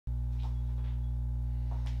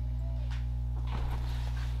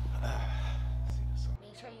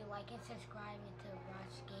like and subscribe to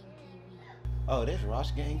Gang TV. Oh,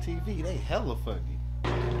 that's Gang TV. They hella funny.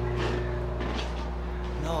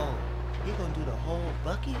 No, he gonna do the whole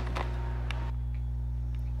bucket?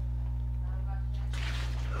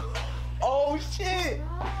 Oh shit!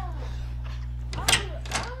 I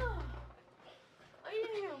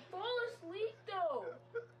didn't even fall asleep though.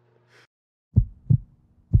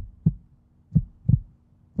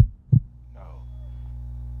 No.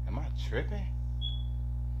 Am I tripping?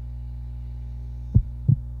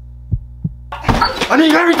 I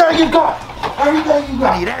need everything you got! Everything you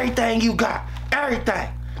got! I need everything you got! Everything!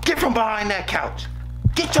 Get from behind that couch!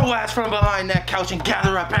 Get your ass from behind that couch and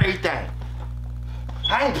gather up everything!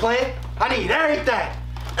 I ain't playing! I need everything!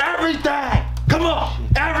 Everything! Come on!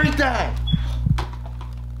 Everything!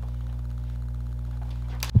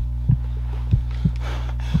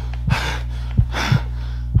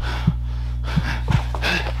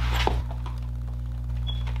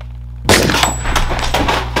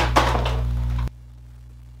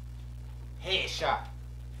 Headshot.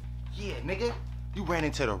 Yeah, nigga. You ran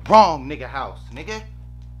into the wrong nigga house, nigga.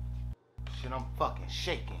 Shit, I'm fucking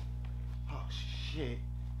shaking. Oh, shit.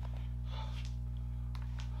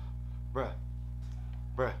 Bruh.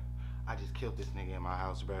 I just killed this nigga in my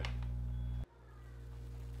house, bruh.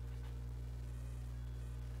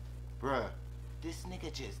 Bruh, this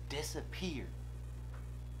nigga just disappeared.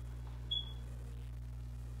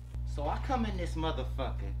 So I come in this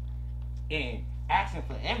motherfucker and asking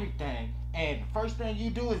for everything, and the first thing you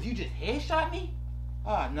do is you just headshot me?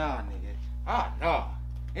 Oh, no, nigga. Oh, no.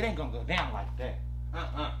 It ain't gonna go down like that.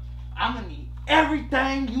 I'm gonna need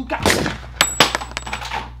everything you got.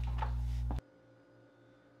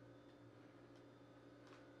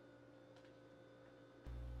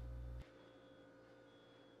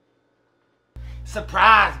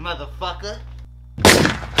 Surprise, motherfucker.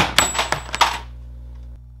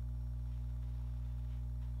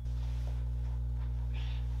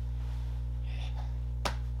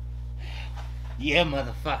 Yeah,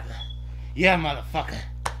 motherfucker. Yeah, motherfucker.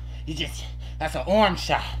 That's an arm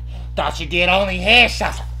shot. Thought you did only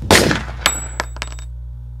headshots.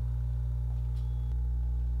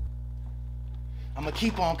 I'ma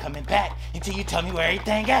keep on coming back until you tell me where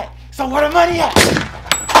everything at. So where the money at?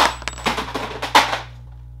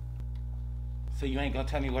 So you ain't gonna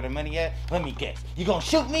tell me where the money at? Let me guess. You gonna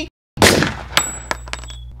shoot me?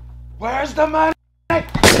 Where's the money?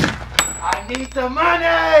 I need the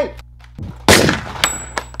money!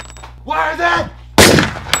 Where is it?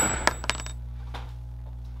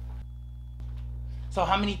 So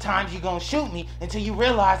how many times you gonna shoot me until you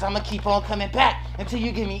realize I'ma keep on coming back until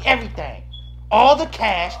you give me everything? All the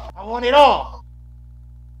cash, I want it all.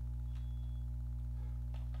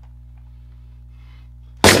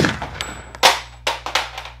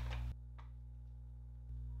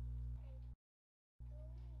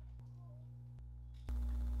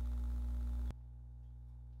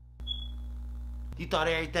 You thought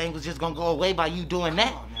everything was just gonna go away by you doing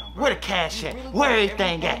that? Where the cash at? Where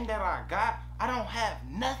everything at? That I got, I don't have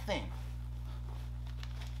nothing.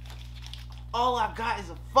 All I got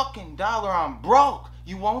is a fucking dollar. I'm broke.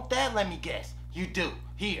 You want that? Let me guess. You do.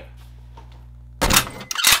 Here.